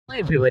Hi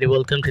everybody,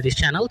 welcome to this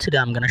channel. Today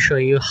I'm gonna show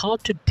you how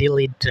to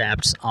delete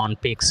drafts on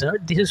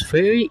Picsart. This is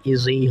very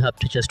easy. You have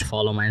to just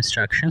follow my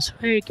instructions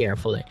very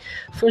carefully.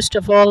 First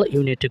of all,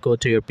 you need to go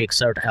to your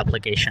Picsart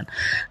application.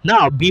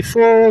 Now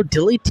before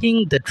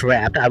deleting the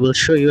draft, I will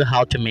show you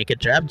how to make a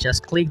draft.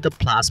 Just click the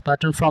plus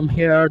button from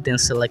here, then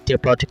select your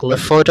particular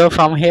photo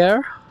from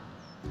here.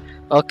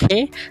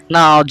 Okay,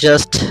 now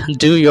just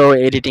do your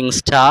editing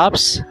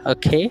steps.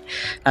 Okay,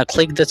 now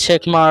click the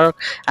check mark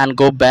and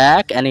go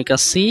back, and you can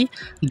see,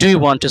 do you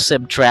want to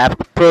save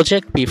draft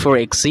project before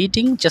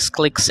exiting? Just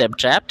click save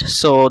draft,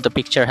 so the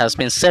picture has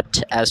been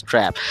saved as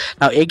draft.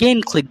 Now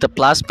again click the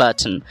plus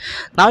button.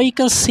 Now you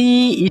can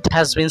see it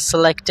has been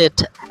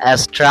selected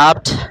as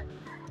draft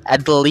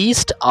at the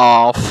list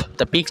of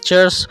the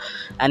pictures,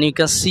 and you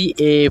can see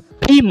a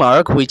P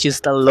mark, which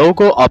is the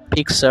logo of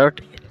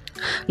Picsart.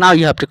 Now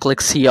you have to click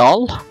see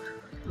all.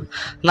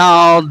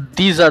 Now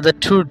these are the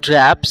two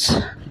drafts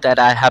that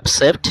I have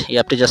saved. You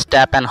have to just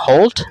tap and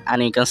hold,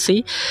 and you can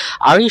see,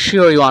 are you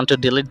sure you want to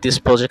delete this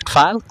project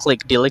file?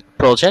 Click delete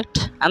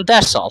project, and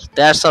that's all.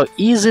 That's how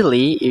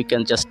easily you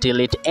can just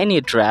delete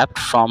any draft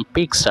from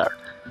Picsart.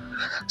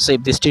 So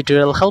if this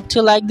tutorial helped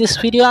you, like this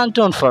video and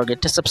don't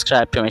forget to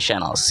subscribe to my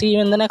channel. See you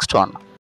in the next one.